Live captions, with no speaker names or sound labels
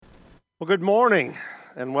Well, good morning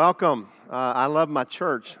and welcome. I love my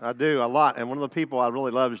church. I do a lot. And one of the people I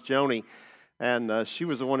really love is Joni. And she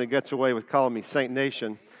was the one who gets away with calling me Saint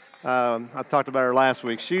Nation. I talked about her last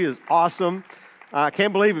week. She is awesome. I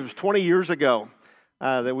can't believe it was 20 years ago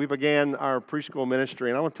that we began our preschool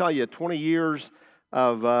ministry. And I want to tell you, 20 years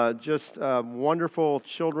of just wonderful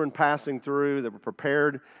children passing through that were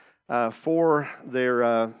prepared for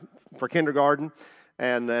kindergarten.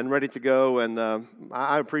 And ready to go, and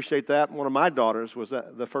I appreciate that. One of my daughters was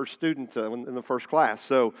the first student in the first class,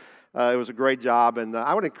 so it was a great job, and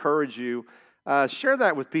I would encourage you, share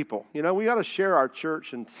that with people. You know, we got to share our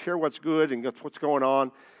church and share what's good and what's going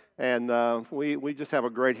on, and we just have a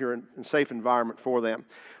great here and safe environment for them.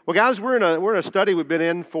 Well, guys, we're in a study we've been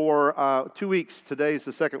in for 2 weeks. Today's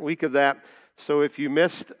the second week of that, so if you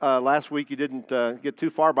missed last week, you didn't get too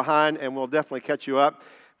far behind, and we'll definitely catch you up.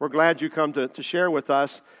 We're glad you come to share with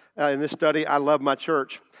us in this study. I love my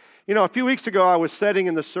church. You know, a few weeks ago, I was sitting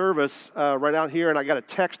in the service right out here, and I got a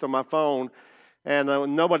text on my phone, and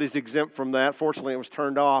nobody's exempt from that. Fortunately, it was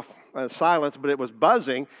turned off, silence, but it was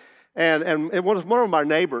buzzing, and it was one of my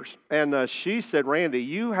neighbors, and she said, "Randy,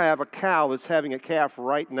 you have a cow that's having a calf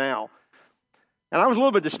right now." And I was a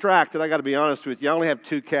little bit distracted, I got to be honest with you. I only have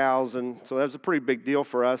 2 cows, and so that was a pretty big deal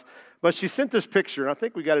for us. But she sent this picture, and I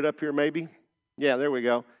think we got it up here maybe. Yeah, there we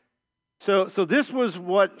go. So this was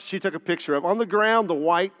what she took a picture of. On the ground, the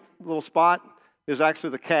white little spot is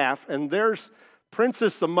actually the calf, and there's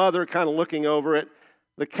Princess, the mother, kind of looking over it.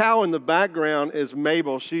 The cow in the background is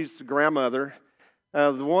Mabel. She's the grandmother.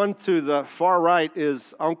 The one to the far right is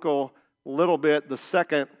Uncle Littlebit, the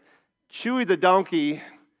second. Chewy the donkey,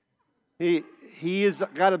 he is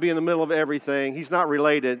got to be in the middle of everything. He's not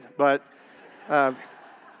related, but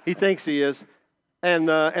he thinks he is. And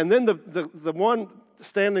then the one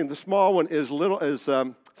standing, the small one is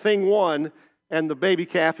thing 1, and the baby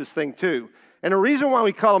calf is thing 2. And the reason why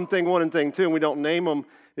we call them thing 1 and thing 2, and we don't name them,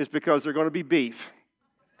 is because they're going to be beef,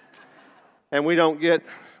 and we don't get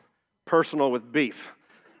personal with beef.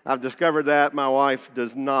 I've discovered that my wife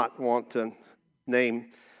does not want to name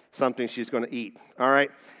something she's going to eat. All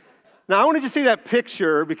right. Now I wanted to see that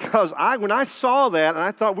picture because when I saw that, and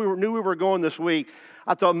I thought knew we were going this week.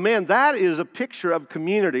 I thought, man, that is a picture of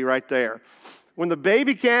community right there. When the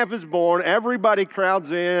baby calf is born, everybody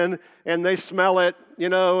crowds in and they smell it, you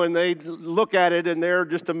know, and they look at it and they're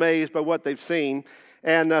just amazed by what they've seen.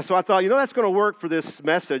 And so I thought, that's going to work for this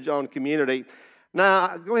message on community.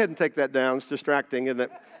 Now, go ahead and take that down. It's distracting, isn't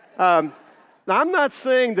it? Now, I'm not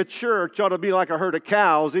saying the church ought to be like a herd of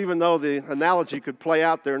cows, even though the analogy could play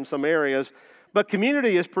out there in some areas. But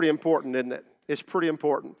community is pretty important, isn't it? It's pretty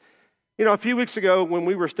important. You know, a few weeks ago when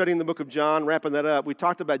we were studying the book of John, wrapping that up, we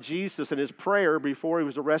talked about Jesus and his prayer before he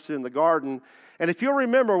was arrested in the garden. And if you'll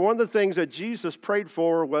remember, one of the things that Jesus prayed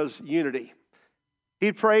for was unity.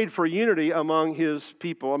 He prayed for unity among his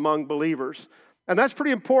people, among believers. And that's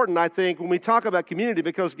pretty important, I think, when we talk about community,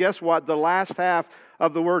 because guess what? The last half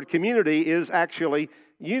of the word community is actually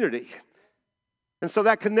unity. And so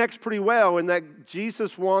that connects pretty well in that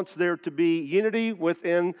Jesus wants there to be unity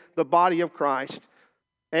within the body of Christ.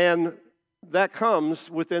 And that comes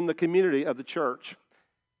within the community of the church.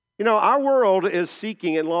 You know, our world is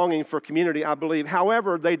seeking and longing for community, I believe.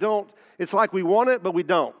 However, it's like we want it, but we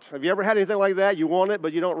don't. Have you ever had anything like that? You want it,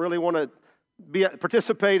 but you don't really want to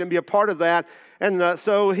participate and be a part of that. And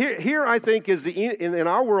so here I think is in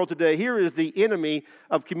our world today, here is the enemy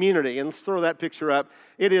of community. And let's throw that picture up.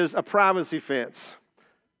 It is a privacy fence.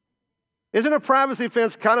 Isn't a privacy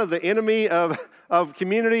fence kind of the enemy of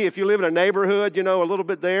community? If you live in a neighborhood, a little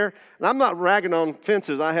bit there. And I'm not ragging on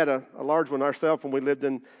fences. I had a large one ourselves when we lived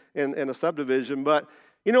in a subdivision. But,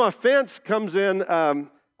 a fence comes in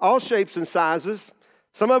all shapes and sizes.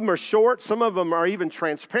 Some of them are short. Some of them are even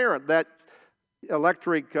transparent. That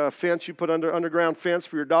electric fence you put underground fence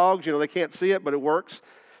for your dogs, they can't see it, but it works.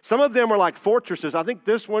 Some of them are like fortresses. I think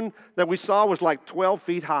this one that we saw was like 12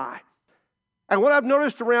 feet high. And what I've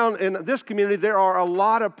noticed around in this community, there are a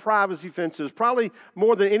lot of privacy fences, probably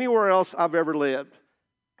more than anywhere else I've ever lived.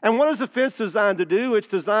 And what is the fence designed to do? It's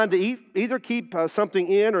designed to either keep something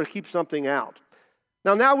in or keep something out.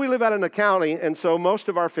 Now we live out in the county, and so most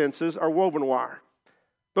of our fences are woven wire.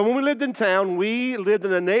 But when we lived in town, we lived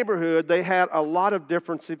in a neighborhood, they had a lot of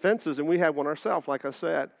different fences, and we had one ourselves, like I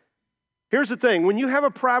said. Here's the thing, when you have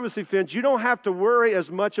a privacy fence, you don't have to worry as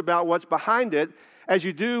much about what's behind it as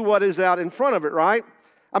you do what is out in front of it, right?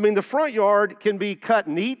 I mean, the front yard can be cut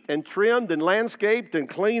neat and trimmed and landscaped and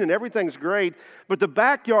clean and everything's great, but the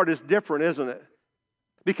backyard is different, isn't it?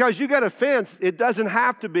 Because you got a fence, it doesn't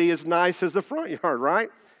have to be as nice as the front yard, right?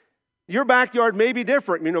 Your backyard may be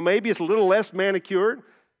different. Maybe it's a little less manicured.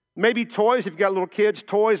 Maybe toys, if you've got little kids,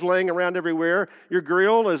 toys laying around everywhere. Your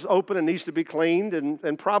grill is open and needs to be cleaned,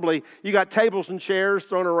 and probably you got tables and chairs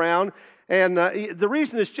thrown around. And the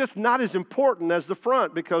reason it's just not as important as the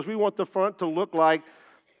front, because we want the front to look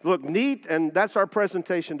neat, and that's our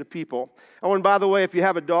presentation to people. Oh, and by the way, if you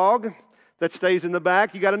have a dog that stays in the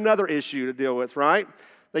back, you got another issue to deal with, right?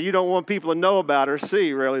 That you don't want people to know about or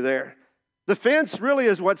see really there. The fence really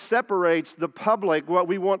is what separates the public, what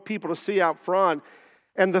we want people to see out front,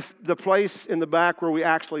 and the place in the back where we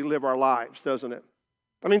actually live our lives, doesn't it?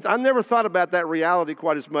 I mean, I've never thought about that reality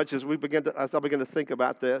quite as much as I begin to think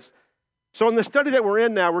about this. So in the study that we're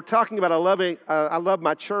in now, we're talking about I love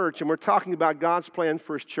my church, and we're talking about God's plan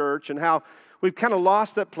for His church and how we've kind of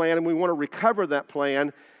lost that plan and we want to recover that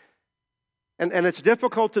plan. And it's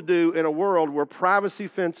difficult to do in a world where privacy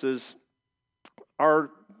fences are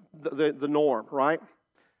the norm, right?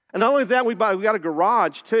 And not only that, we got a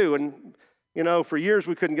garage too, and you know, for years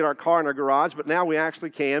we couldn't get our car in our garage, but now we actually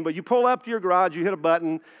can. But you pull up to your garage, you hit a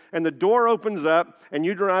button, and the door opens up, and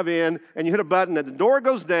you drive in, and you hit a button, and the door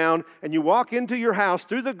goes down, and you walk into your house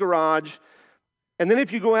through the garage, and then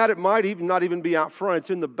if you go out, it might even not even be out front. It's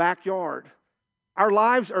in the backyard. Our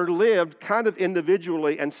lives are lived kind of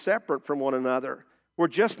individually and separate from one another. We're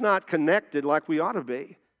just not connected like we ought to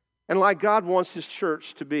be, and like God wants His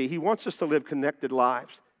church to be. He wants us to live connected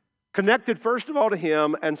lives. Connected, first of all, to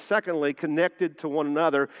Him, and secondly, connected to one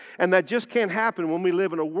another. And that just can't happen when we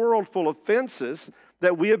live in a world full of fences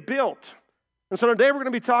that we have built. And so today we're going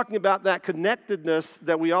to be talking about that connectedness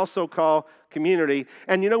that we also call community.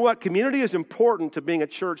 And you know what? Community is important to being a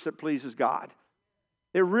church that pleases God.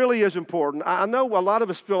 It really is important. I know a lot of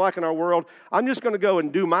us feel like in our world, I'm just going to go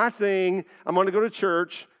and do my thing. I'm going to go to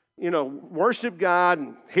church, worship God,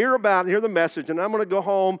 and hear the message, and I'm going to go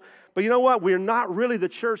home. But you know what? We're not really the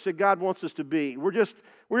church that God wants us to be. We're just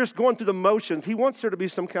going through the motions. He wants there to be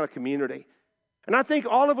some kind of community. And I think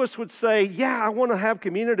all of us would say, yeah, I want to have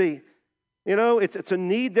community. It's a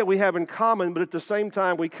need that we have in common, but at the same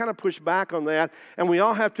time, we kind of push back on that, and we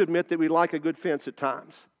all have to admit that we like a good fence at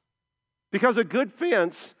times. Because a good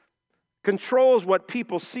fence controls what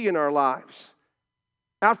people see in our lives.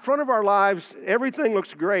 Out front of our lives, everything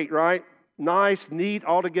looks great, right? Nice, neat,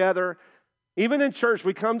 all together. Even in church,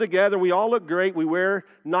 we come together, we all look great, we wear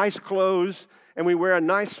nice clothes, and we wear a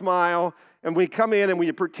nice smile, and we come in and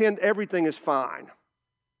we pretend everything is fine.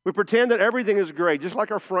 We pretend that everything is great, just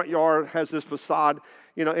like our front yard has this facade,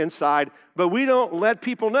 inside. But we don't let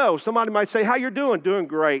people know. Somebody might say, how you doing? Doing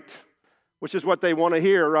great, which is what they want to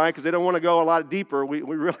hear, right? Because they don't want to go a lot deeper. We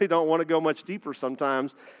really don't want to go much deeper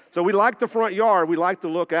sometimes. So we like the front yard. We like to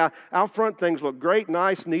look out. Out front, things look great,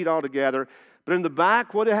 nice, neat all together. But in the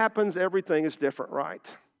back, what happens? Everything is different, right?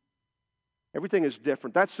 Everything is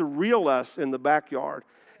different. That's the real us in the backyard.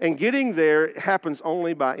 And getting there happens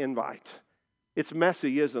only by invite. It's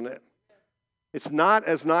messy, isn't it? It's not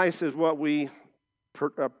as nice as what we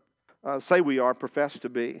say we are, profess to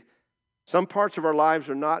be. Some parts of our lives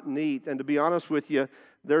are not neat. And to be honest with you,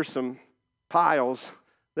 there's some piles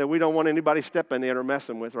that we don't want anybody stepping in or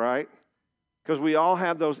messing with, right? Because we all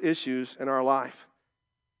have those issues in our life.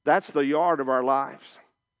 That's the yard of our lives.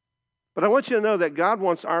 But I want you to know that God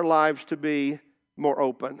wants our lives to be more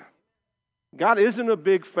open. God isn't a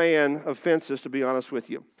big fan of fences, to be honest with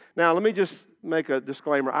you. Now, let me just make a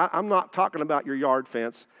disclaimer. I'm not talking about your yard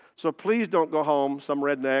fence. So please don't go home, some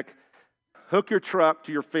redneck, hook your truck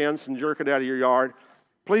to your fence and jerk it out of your yard.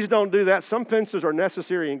 Please don't do that. Some fences are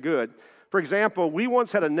necessary and good. For example, we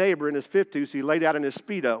once had a neighbor in his 50s who laid out in his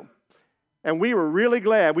Speedo. And we were really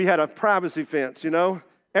glad we had a privacy fence,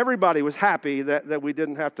 Everybody was happy that we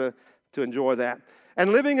didn't have to enjoy that.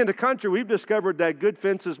 And living in the country, we've discovered that good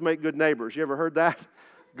fences make good neighbors. You ever heard that?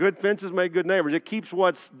 Good fences make good neighbors. It keeps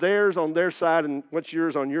what's theirs on their side and what's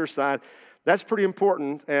yours on your side. That's pretty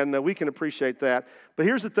important, and we can appreciate that. But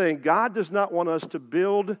here's the thing. God does not want us to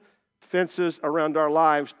build fences around our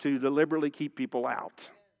lives to deliberately keep people out.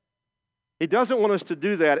 He doesn't want us to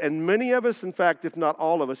do that, and many of us, in fact, if not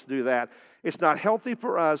all of us, do that. It's not healthy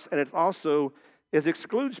for us, and it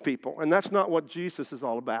excludes people, and that's not what Jesus is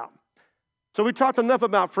all about. So we talked enough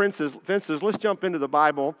about fences. Let's jump into the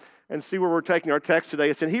Bible and see where we're taking our text today.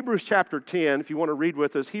 It's in Hebrews chapter 10, if you want to read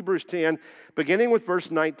with us. Hebrews 10, beginning with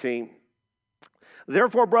verse 19.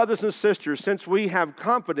 Therefore, brothers and sisters, since we have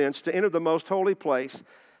confidence to enter the most holy place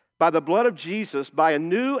by the blood of Jesus, by a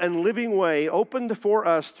new and living way opened for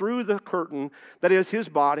us through the curtain that is His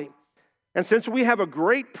body, and since we have a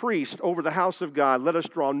great priest over the house of God, let us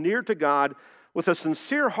draw near to God with a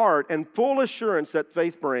sincere heart and full assurance that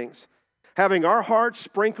faith brings, having our hearts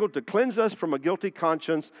sprinkled to cleanse us from a guilty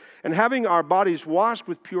conscience, and having our bodies washed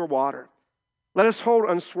with pure water. Let us hold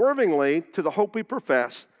unswervingly to the hope we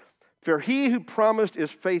profess. For he who promised is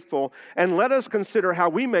faithful, and let us consider how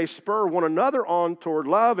we may spur one another on toward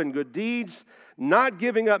love and good deeds, not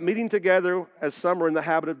giving up meeting together as some are in the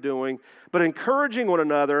habit of doing, but encouraging one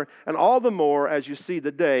another, and all the more as you see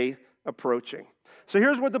the day approaching. So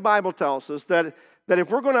here's what the Bible tells us, that if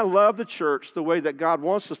we're going to love the church the way that God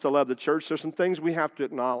wants us to love the church, there's some things we have to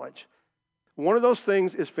acknowledge. One of those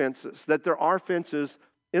things is fences, that there are fences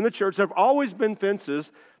in the church. There have always been fences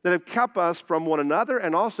that have kept us from one another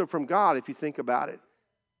and also from God, if you think about it.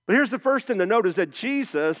 But here's the first thing to note is that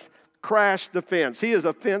Jesus crashed the fence. He is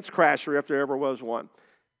a fence crasher if there ever was one.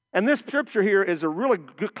 And this scripture here is a really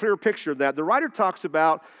good, clear picture of that. The writer talks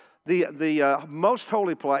about the most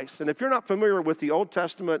holy place. And if you're not familiar with the Old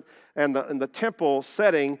Testament and the temple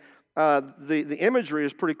setting, the imagery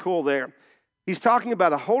is pretty cool there. He's talking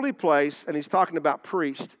about a holy place, and he's talking about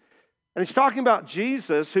priest. And he's talking about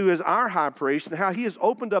Jesus, who is our high priest, and how he has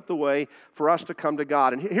opened up the way for us to come to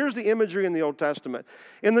God. And here's the imagery in the Old Testament.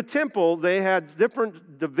 In the temple, they had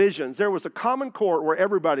different divisions. There was a common court where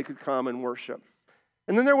everybody could come and worship.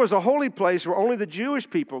 And then there was a holy place where only the Jewish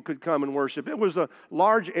people could come and worship. It was a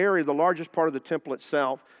large area, the largest part of the temple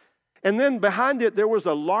itself. And then behind it, there was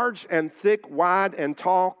a large and thick, wide and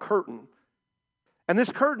tall curtain. And this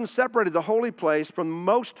curtain separated the holy place from the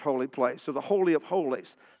most holy place, so the Holy of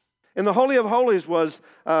Holies. And the Holy of Holies was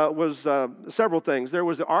several things. There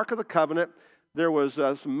was the Ark of the Covenant. There was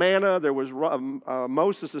some manna. There was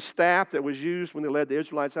Moses' staff that was used when they led the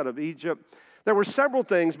Israelites out of Egypt. There were several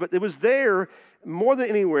things, but it was there more than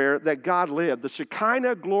anywhere that God lived. The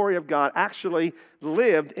Shekinah glory of God actually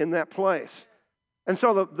lived in that place. And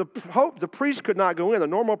so the priest could not go in. The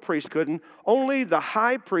normal priest couldn't. Only the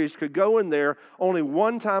high priest could go in there only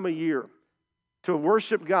one time a year to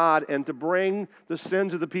worship God and to bring the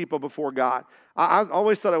sins of the people before God. I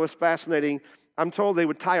always thought it was fascinating. I'm told they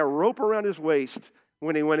would tie a rope around his waist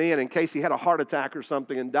when he went in case he had a heart attack or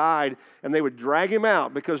something and died, and they would drag him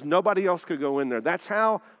out because nobody else could go in there. That's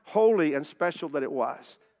how holy and special that it was.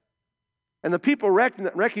 And the people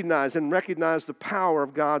recognized the power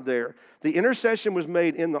of God there. The intercession was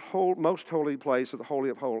made in the most holy place of the Holy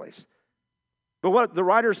of Holies. But what the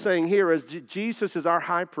writer's saying here is Jesus is our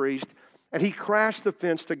high priest, and he crashed the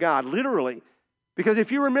fence to God, literally. Because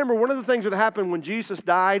if you remember, one of the things that happened when Jesus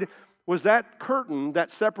died was that curtain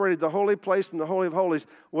that separated the holy place from the Holy of Holies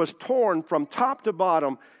was torn from top to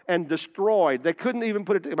bottom and destroyed. They couldn't even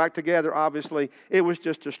put it back together, obviously. It was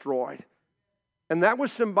just destroyed. And that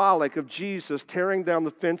was symbolic of Jesus tearing down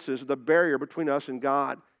the fences, the barrier between us and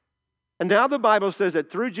God. And now the Bible says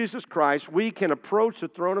that through Jesus Christ, we can approach the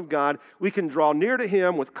throne of God. We can draw near to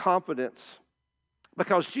him with confidence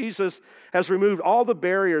because Jesus has removed all the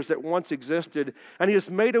barriers that once existed, and he has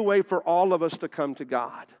made a way for all of us to come to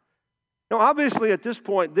God. Now, obviously, at this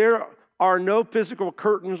point, there are no physical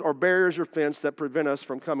curtains or barriers or fence that prevent us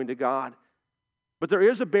from coming to God. But there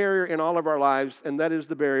is a barrier in all of our lives, and that is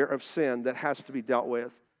the barrier of sin that has to be dealt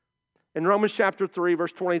with. In Romans chapter 3,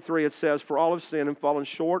 verse 23, it says, "For all have sinned and fallen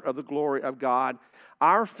short of the glory of God."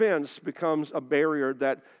 Our fence becomes a barrier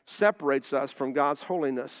that separates us from God's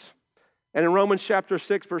holiness. And in Romans chapter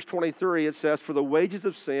 6, verse 23, it says, "For the wages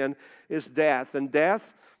of sin is death." And death,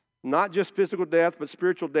 not just physical death, but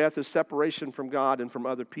spiritual death, is separation from God and from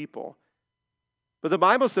other people. But the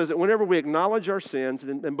Bible says that whenever we acknowledge our sins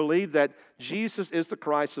and believe that Jesus is the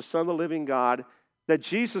Christ, the Son of the living God, that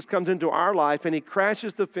Jesus comes into our life and he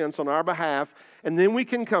crashes the fence on our behalf, and then we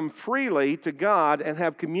can come freely to God and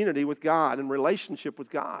have community with God and relationship with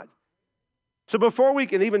God. So before we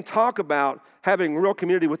can even talk about having real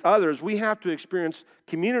community with others, we have to experience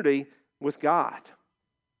community with God.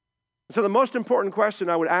 So the most important question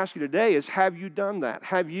I would ask you today is, have you done that?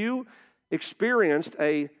 Have you experienced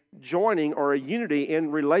a joining or a unity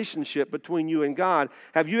in relationship between you and God?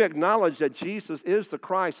 Have you acknowledged that Jesus is the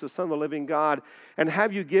Christ, the Son of the living God? And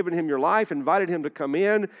have you given him your life, invited him to come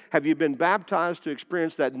in? Have you been baptized to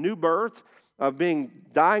experience that new birth of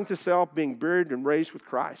dying to self, being buried and raised with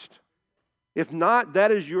Christ? If not,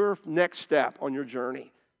 that is your next step on your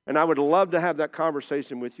journey. And I would love to have that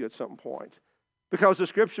conversation with you at some point. Because the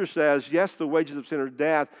scripture says, yes, the wages of sin is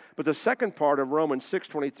death, but the second part of Romans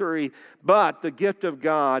 6:23, but the gift of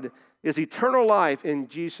God is eternal life in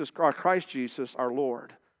Christ Jesus our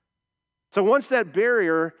Lord. So once that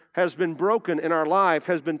barrier has been broken in our life,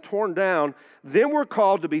 has been torn down, then we're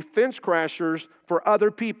called to be fence crashers for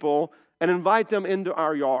other people and invite them into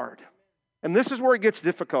our yard. And this is where it gets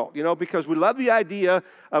difficult, because we love the idea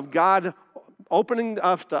of God opening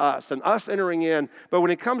us to us and us entering in. But when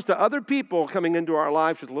it comes to other people coming into our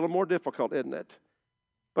lives, it's a little more difficult, isn't it?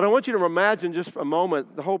 But I want you to imagine just a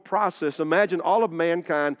moment the whole process. Imagine all of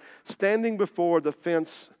mankind standing before the fence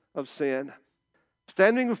of sin.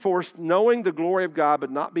 Standing before, knowing the glory of God,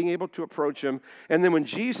 but not being able to approach Him. And then when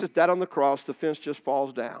Jesus died on the cross, the fence just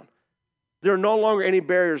falls down. There are no longer any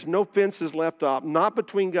barriers, no fences left up, not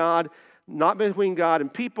between God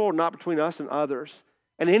and people, not between us and others.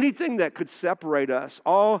 And anything that could separate us,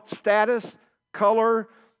 all status, color,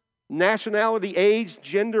 nationality, age,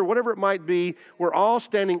 gender, whatever it might be, we're all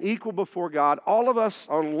standing equal before God, all of us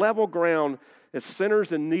on level ground as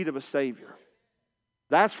sinners in need of a Savior.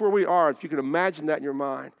 That's where we are, if you can imagine that in your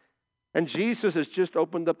mind. And Jesus has just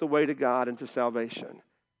opened up the way to God and to salvation.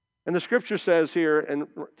 And the scripture says here in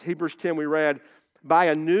Hebrews 10 we read, by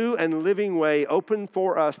a new and living way opened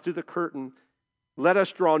for us through the curtain, let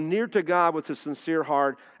us draw near to God with a sincere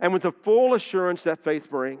heart and with the full assurance that faith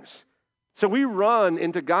brings. So we run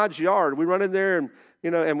into God's yard. We run in there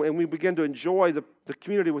and we begin to enjoy the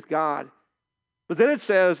community with God. But then it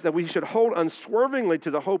says that we should hold unswervingly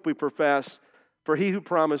to the hope we profess, for He who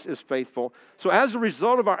promised is faithful. So as a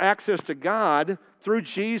result of our access to God through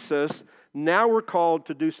Jesus, now we're called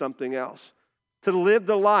to do something else, to live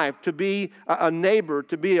the life, to be a neighbor,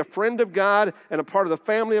 to be a friend of God and a part of the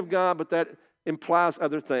family of God, but that implies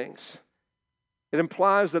other things. It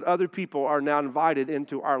implies that other people are now invited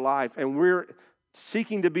into our life, and we're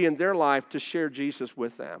seeking to be in their life to share Jesus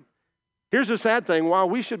with them. Here's the sad thing. While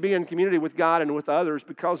we should be in community with God and with others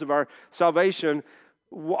because of our salvation,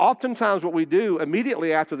 oftentimes what we do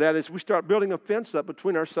immediately after that is we start building a fence up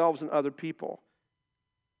between ourselves and other people.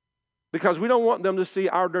 Because we don't want them to see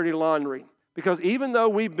our dirty laundry. Because even though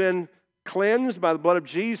we've been cleansed by the blood of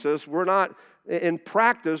Jesus, we're not, in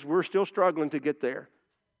practice, we're still struggling to get there.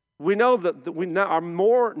 We know that we now are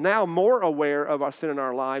more aware of our sin in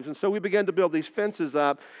our lives. And so we begin to build these fences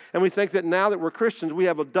up. And we think that now that we're Christians, we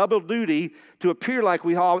have a double duty to appear like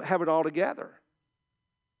we all have it all together.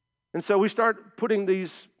 And so we start putting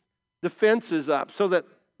these defenses up so that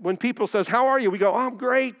when people says, how are you? We go, oh, I'm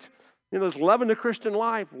great. It's loving the Christian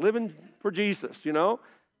life, living for Jesus,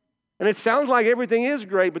 And it sounds like everything is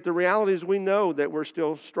great, but the reality is we know that we're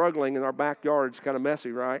still struggling and our backyard's kind of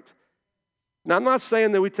messy, right? Now, I'm not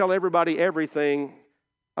saying that we tell everybody everything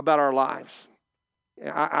about our lives.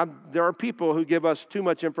 There are people who give us too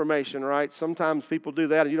much information, right? Sometimes people do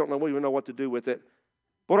that and you don't even know what to do with it.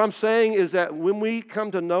 What I'm saying is that when we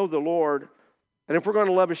come to know the Lord, and if we're going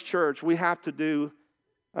to love His church, we have to do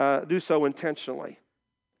so intentionally.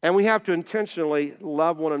 And we have to intentionally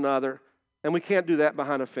love one another, and we can't do that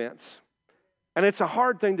behind a fence. And it's a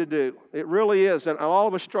hard thing to do. It really is, and all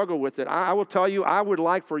of us struggle with it. I will tell you, I would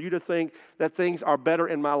like for you to think that things are better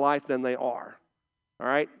in my life than they are. All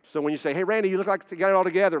right? So when you say, hey, Randy, you look like you got it all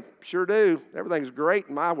together. Sure do. Everything's great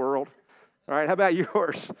in my world. All right, how about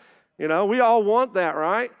yours? We all want that,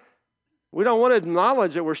 right? We don't want to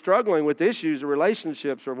acknowledge that we're struggling with issues or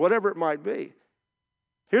relationships or whatever it might be.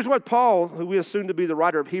 Here's what Paul, who we assume to be the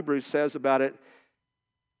writer of Hebrews, says about it.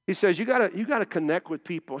 He says, you got to connect with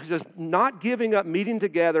people. He says, not giving up meeting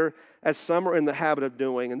together as some are in the habit of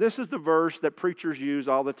doing. And this is the verse that preachers use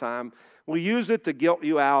all the time. We use it to guilt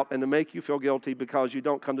you out and to make you feel guilty because you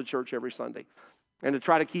don't come to church every Sunday. And to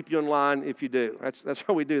try to keep you in line if you do. That's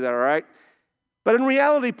how we do that, all right? But in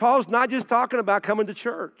reality, Paul's not just talking about coming to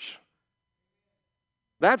church.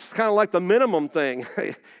 That's kind of like the minimum thing.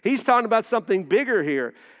 He's talking about something bigger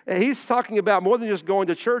here. And he's talking about more than just going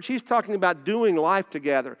to church. He's talking about doing life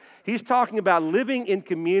together. He's talking about living in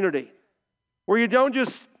community where you don't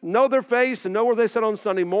just know their face and know where they sit on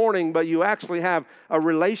Sunday morning, but you actually have a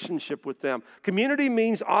relationship with them. Community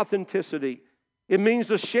means authenticity. It means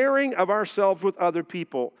the sharing of ourselves with other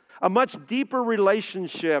people, a much deeper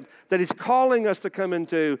relationship that He's calling us to come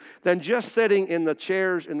into than just sitting in the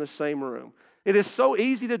chairs in the same room. It is so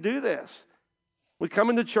easy to do this. We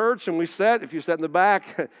come into church and we sit. If you sit in the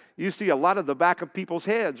back, you see a lot of the back of people's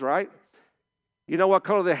heads, right? You know what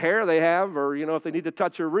color the hair they have, or if they need to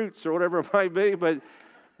touch their roots or whatever it might be.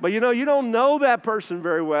 But you don't know that person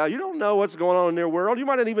very well. You don't know what's going on in their world. You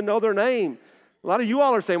might not even know their name. A lot of you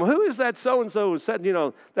all are saying, well, who is that so-and-so who's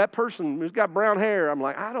sitting, that person who's got brown hair? I'm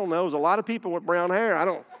like, I don't know. There's a lot of people with brown hair. I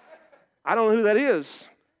don't know who that is.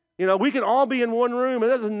 We can all be in one room. It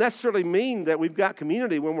doesn't necessarily mean that we've got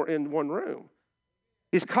community when we're in one room.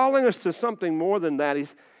 He's calling us to something more than that.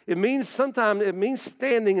 It means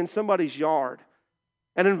standing in somebody's yard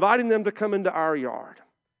and inviting them to come into our yard.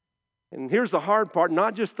 And here's the hard part,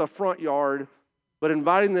 not just the front yard, but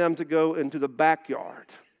inviting them to go into the backyard.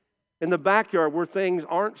 In the backyard where things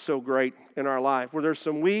aren't so great in our life, where there's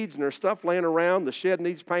some weeds and there's stuff laying around, the shed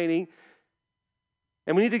needs painting.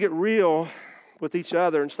 And we need to get real with each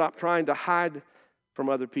other and stop trying to hide from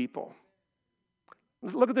other people.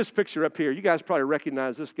 Look at this picture up here. You guys probably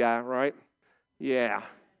recognize this guy, right? Yeah.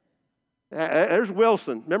 There's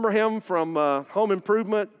Wilson. Remember him from Home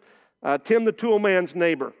Improvement? Tim the Toolman's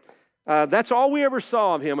neighbor. That's all we ever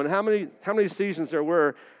saw of him, and how many seasons there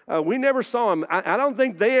were. We never saw him. I don't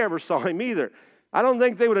think they ever saw him either. I don't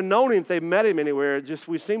think they would have known him if they met him anywhere.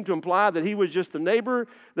 We seem to imply that he was just a neighbor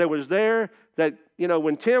that was there, that,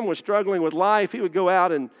 when Tim was struggling with life, he would go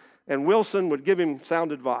out and Wilson would give him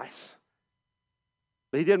sound advice.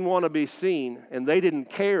 But he didn't want to be seen, and they didn't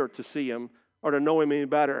care to see him or to know him any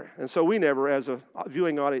better. And so we never, as a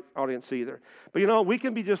viewing audience either. But we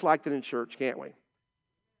can be just like that in church, can't we?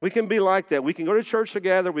 We can be like that. We can go to church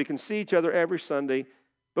together. We can see each other every Sunday,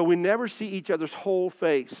 but we never see each other's whole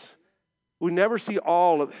face. We never see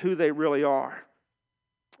all of who they really are.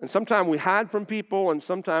 And sometimes we hide from people, and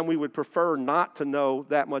sometimes we would prefer not to know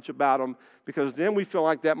that much about them, because then we feel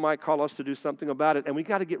like that might call us to do something about it, and we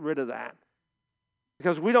got to get rid of that.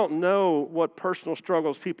 Because we don't know what personal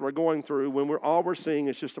struggles people are going through when all we're seeing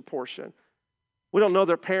is just a portion. We don't know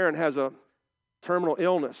their parent has a terminal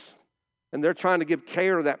illness, and they're trying to give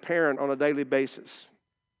care to that parent on a daily basis.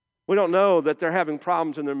 We don't know that they're having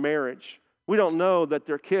problems in their marriage. We don't know that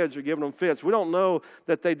their kids are giving them fits. We don't know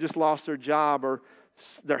that they just lost their job or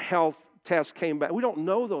their health test came back. We don't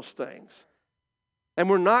know those things. And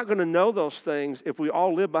we're not going to know those things if we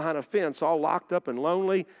all live behind a fence, all locked up and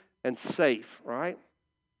lonely and safe, right?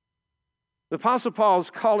 The Apostle Paul is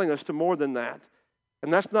calling us to more than that.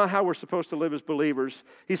 And that's not how we're supposed to live as believers.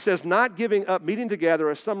 He says, not giving up meeting together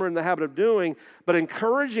as some are in the habit of doing, but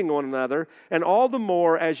encouraging one another, and all the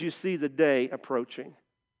more as you see the day approaching.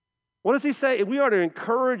 What does he say? We are to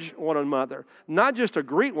encourage one another, not just to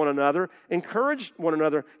greet one another, encourage one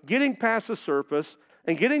another, getting past the surface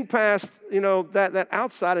and getting past, that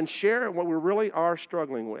outside and share what we really are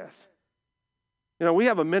struggling with. We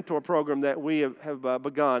have a mentor program that we have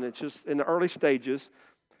begun. It's just in the early stages.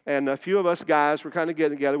 And a few of us guys were kind of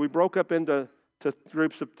getting together. We broke up into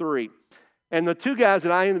groups of 3. And the 2 guys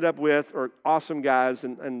that I ended up with are awesome guys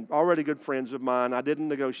and already good friends of mine. I didn't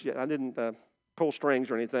negotiate. I didn't pull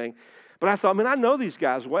strings or anything. But I thought, I know these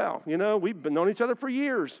guys well. We've been known each other for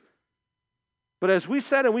years. But as we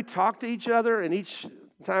sat and we talked to each other, and each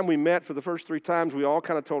time we met for the first 3 times, we all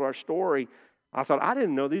kind of told our story. I thought, I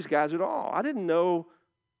didn't know these guys at all. I know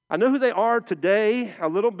who they are today a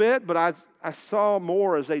little bit, but I saw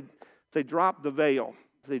more as they dropped the veil.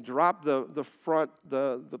 They dropped the front,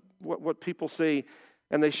 what people see,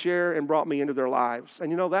 and they share and brought me into their lives.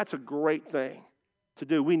 And that's a great thing to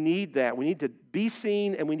do. We need that. We need to be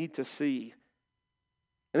seen and we need to see.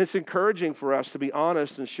 And it's encouraging for us to be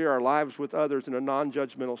honest and share our lives with others in a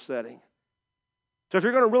non-judgmental setting. So if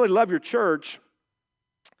you're going to really love your church,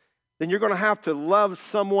 then you're going to have to love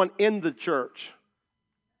someone in the church.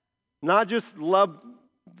 Not just love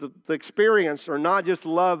the experience, or not just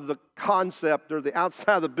love the concept or the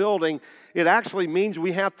outside of the building. It actually means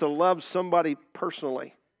we have to love somebody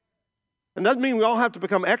personally. It doesn't mean we all have to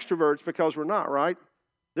become extroverts, because we're not, right?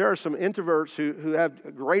 There are some introverts who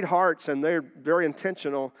have great hearts and they're very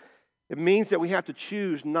intentional. It means that we have to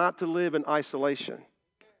choose not to live in isolation.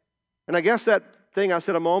 And I guess that thing I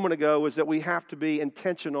said a moment ago was that we have to be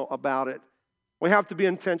intentional about it. We have to be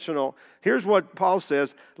intentional. Here's what Paul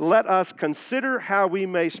says: let us consider how we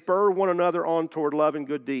may spur one another on toward love and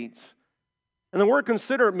good deeds. And the word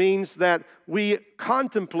consider means that we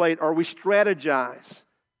contemplate or we strategize,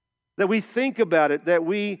 that we think about it, that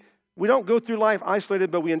we don't go through life isolated,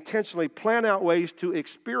 but we intentionally plan out ways to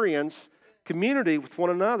experience community with one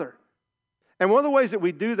another. And one of the ways that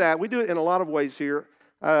we do that, we do it in a lot of ways here.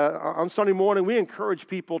 On Sunday morning, we encourage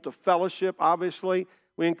people to fellowship, obviously.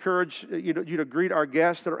 We encourage you to greet our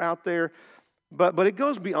guests that are out there. But it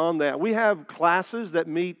goes beyond that. We have classes that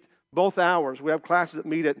meet both hours. We have classes that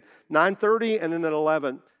meet at 9:30 and then at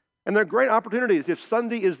 11. And they're great opportunities. If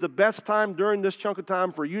Sunday is the best time during this chunk of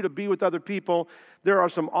time for you to be with other people, there are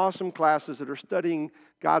some awesome classes that are studying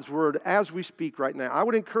God's Word as we speak right now. I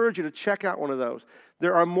would encourage you to check out one of those.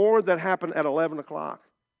 There are more that happen at 11 o'clock.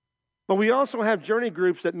 But we also have journey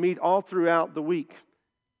groups that meet all throughout the week.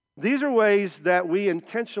 These are ways that we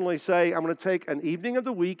intentionally say, I'm going to take an evening of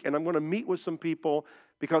the week and I'm going to meet with some people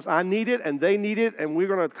because I need it and they need it, and we're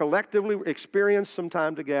going to collectively experience some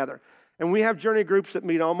time together. And we have journey groups that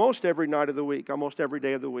meet almost every night of the week, almost every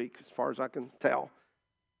day of the week, as far as I can tell.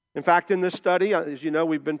 In fact, in this study, as you know,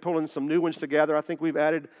 we've been pulling some new ones together. I think we've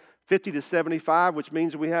added 50 to 75, which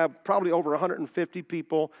means we have probably over 150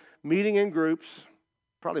 people meeting in groups,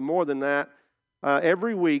 probably more than that,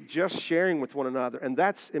 every week, just sharing with one another. And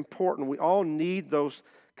that's important. We all need those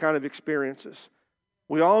kind of experiences.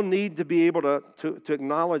 We all need to be able to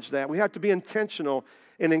acknowledge that. We have to be intentional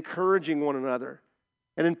in encouraging one another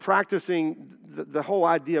and in practicing the whole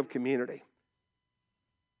idea of community.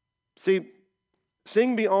 See,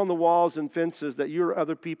 seeing beyond the walls and fences that you or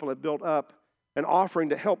other people have built up and offering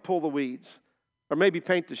to help pull the weeds, or maybe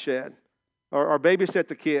paint the shed, or babysit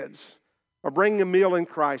the kids, or bringing a meal in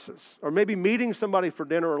crisis, or maybe meeting somebody for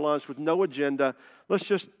dinner or lunch with no agenda. Let's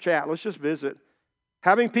just chat. Let's just visit.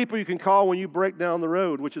 Having people you can call when you break down the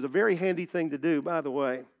road, which is a very handy thing to do, by the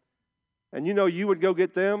way. And you know you would go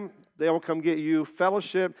get them. They'll come get you.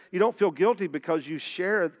 Fellowship. You don't feel guilty because you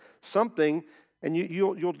share something, and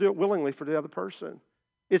you'll do it willingly for the other person.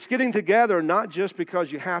 It's getting together not just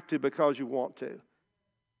because you have to, because you want to.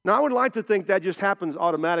 Now, I would like to think that just happens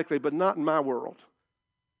automatically, but not in my world.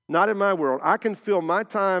 Not in my world. I can fill my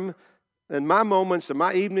time and my moments and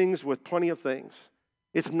my evenings with plenty of things.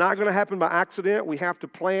 It's not going to happen by accident. We have to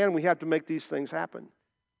plan. We have to make these things happen.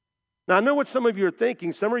 Now, I know what some of you are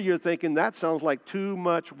thinking. Some of you are thinking, that sounds like too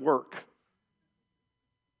much work.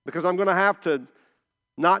 Because I'm going to have to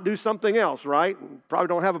not do something else, right? Probably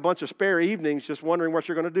don't have a bunch of spare evenings just wondering what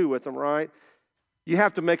you're going to do with them, right? You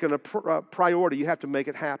have to make it a priority. You have to make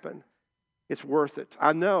it happen. It's worth it.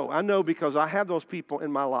 I know because I have those people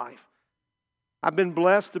in my life. I've been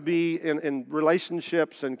blessed to be in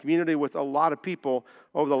relationships and community with a lot of people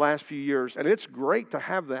over the last few years, and it's great to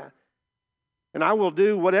have that. And I will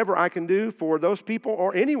do whatever I can do for those people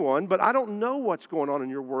or anyone, but I don't know what's going on in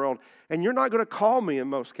your world, and you're not going to call me in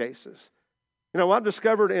most cases. You know, what I've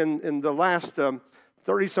discovered in the last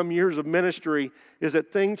 30-some years of ministry is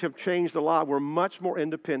that things have changed a lot. We're much more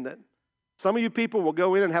independent. Some of you people will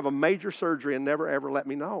go in and have a major surgery and never, ever let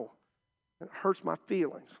me know. It hurts my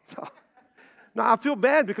feelings. Now, I feel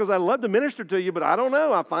bad because I love to minister to you, but I don't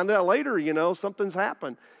know. I find out later, something's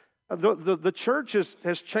happened. The church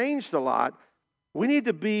has changed a lot. We need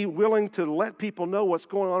to be willing to let people know what's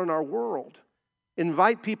going on in our world.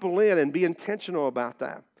 Invite people in and be intentional about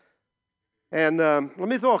that. And let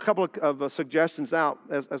me throw a couple of suggestions out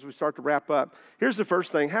as we start to wrap up. Here's the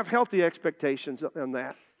first thing. Have healthy expectations on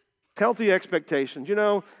that. Healthy expectations.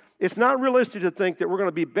 It's not realistic to think that we're going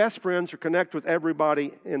to be best friends or connect with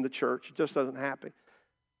everybody in the church. It just doesn't happen.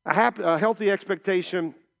 A healthy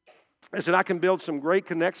expectation is that I can build some great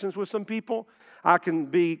connections with some people. I can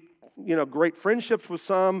be, great friendships with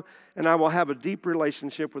some, and I will have a deep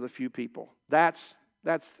relationship with a few people. That's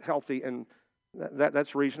healthy, and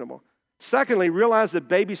that's reasonable. Secondly, realize that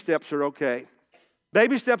baby steps are okay.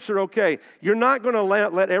 Baby steps are okay. You're not going to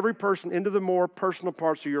let every person into the more personal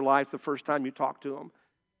parts of your life the first time you talk to them.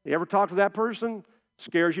 You ever talk to that person?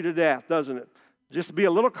 Scares you to death, doesn't it? Just be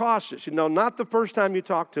a little cautious. Not the first time you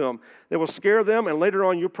talk to them. It will scare them, and later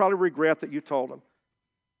on you'll probably regret that you told them.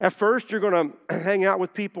 At first, you're going to hang out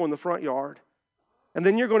with people in the front yard, and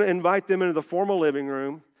then you're going to invite them into the formal living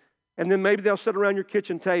room, and then maybe they'll sit around your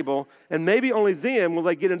kitchen table, and maybe only then will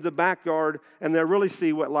they get into the backyard and they'll really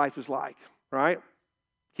see what life is like, right?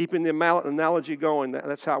 Keeping the analogy going,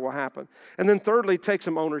 that's how it will happen. And then thirdly, take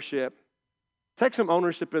some ownership. Take some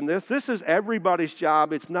ownership in this. This is everybody's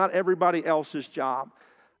job. It's not everybody else's job.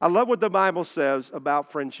 I love what the Bible says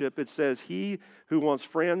about friendship. It says, he who wants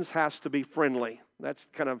friends has to be friendly. That's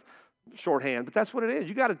kind of shorthand, but that's what it is.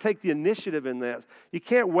 You got to take the initiative in this. You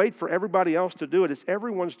can't wait for everybody else to do it. It's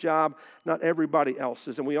everyone's job, not everybody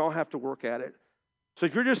else's, and we all have to work at it. So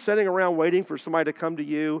if you're just sitting around waiting for somebody to come to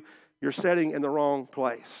you, you're sitting in the wrong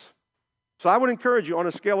place. So I would encourage you, on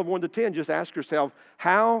a scale of 1 to 10, just ask yourself,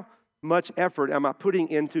 how much effort am I putting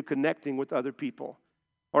into connecting with other people?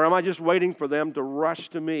 Or am I just waiting for them to rush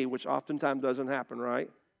to me, which oftentimes doesn't happen, right?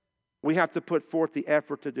 We have to put forth the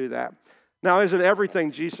effort to do that. Now, isn't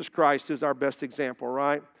everything Jesus Christ is our best example,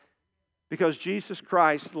 right? Because Jesus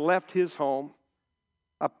Christ left his home,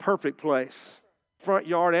 a perfect place, front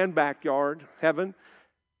yard and backyard, heaven,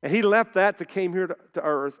 and he left that to came here to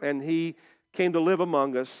earth, and he came to live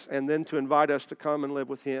among us and then to invite us to come and live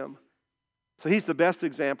with him. So he's the best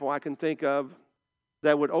example I can think of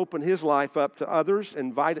that would open his life up to others,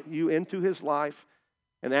 invite you into his life,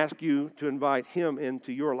 and ask you to invite him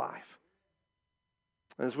into your life.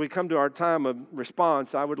 As we come to our time of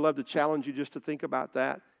response, I would love to challenge you just to think about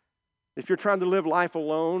that. If you're trying to live life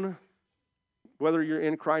alone, whether you're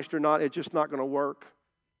in Christ or not, it's just not going to work.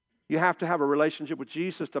 You have to have a relationship with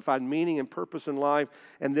Jesus to find meaning and purpose in life,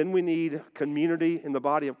 and then we need community in the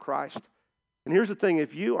body of Christ. And here's the thing,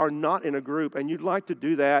 if you are not in a group and you'd like to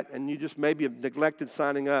do that and you just maybe have neglected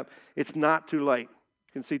signing up, it's not too late.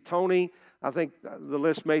 You can see Tony. I think the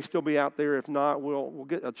list may still be out there. If not, we'll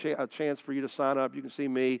get a chance for you to sign up. You can see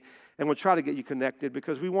me, and we'll try to get you connected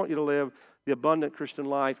because we want you to live the abundant Christian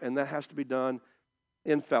life, and that has to be done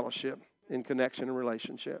in fellowship, in connection and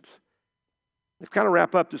relationships. To kind of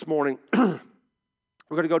wrap up this morning, we're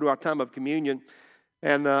going to go to our time of communion.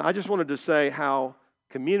 And I just wanted to say how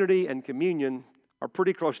community and communion are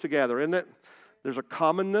pretty close together, isn't it? There's a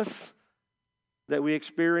commonness that we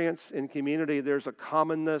experience in community. There's a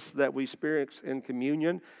commonness that we experience in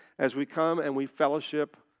communion as we come and we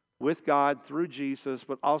fellowship with God through Jesus,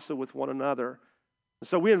 but also with one another.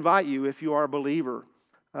 So we invite you, if you are a believer,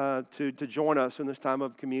 to join us in this time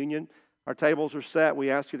of communion. Our tables are set.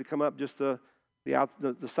 We ask you to come up just the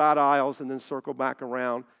side aisles and then circle back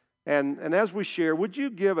around. And as we share, would you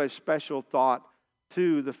give a special thought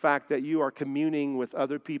to the fact that you are communing with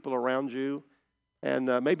other people around you,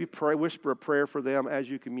 and maybe whisper a prayer for them as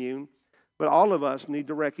you commune. But all of us need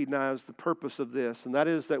to recognize the purpose of this, and that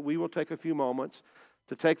is that we will take a few moments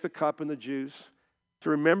to take the cup and the juice, to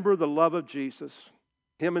remember the love of Jesus,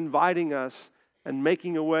 Him inviting us and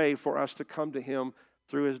making a way for us to come to Him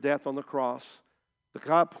through His death on the cross. The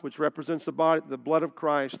cup, which represents the blood of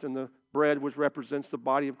Christ, and the bread, which represents the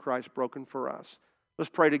body of Christ broken for us.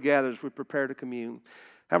 Let's pray together as we prepare to commune.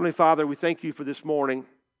 Heavenly Father, we thank you for this morning.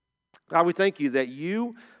 God, we thank you that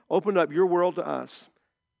you opened up your world to us,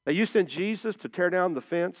 that you sent Jesus to tear down the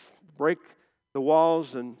fence, break the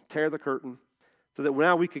walls, and tear the curtain, so that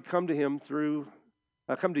now we could come to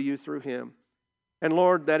you through Him. And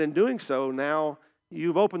Lord, that in doing so, now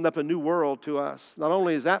you've opened up a new world to us. Not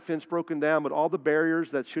only is that fence broken down, but all the barriers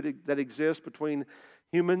that exist between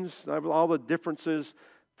humans, all the differences,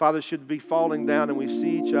 Father, should be falling down, and we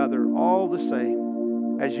see each other all the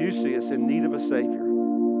same as you see us in need of a Savior.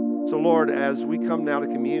 So Lord, as we come now to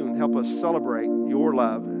commune, help us celebrate your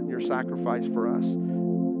love and your sacrifice for us.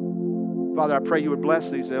 Father, I pray you would bless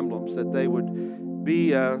these emblems, that they would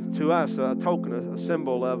be to us a token, a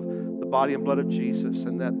symbol of the body and blood of Jesus,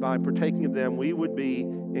 and that by partaking of them, we would be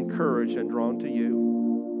encouraged and drawn to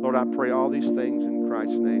you. Lord, I pray all these things in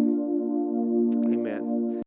Christ's name.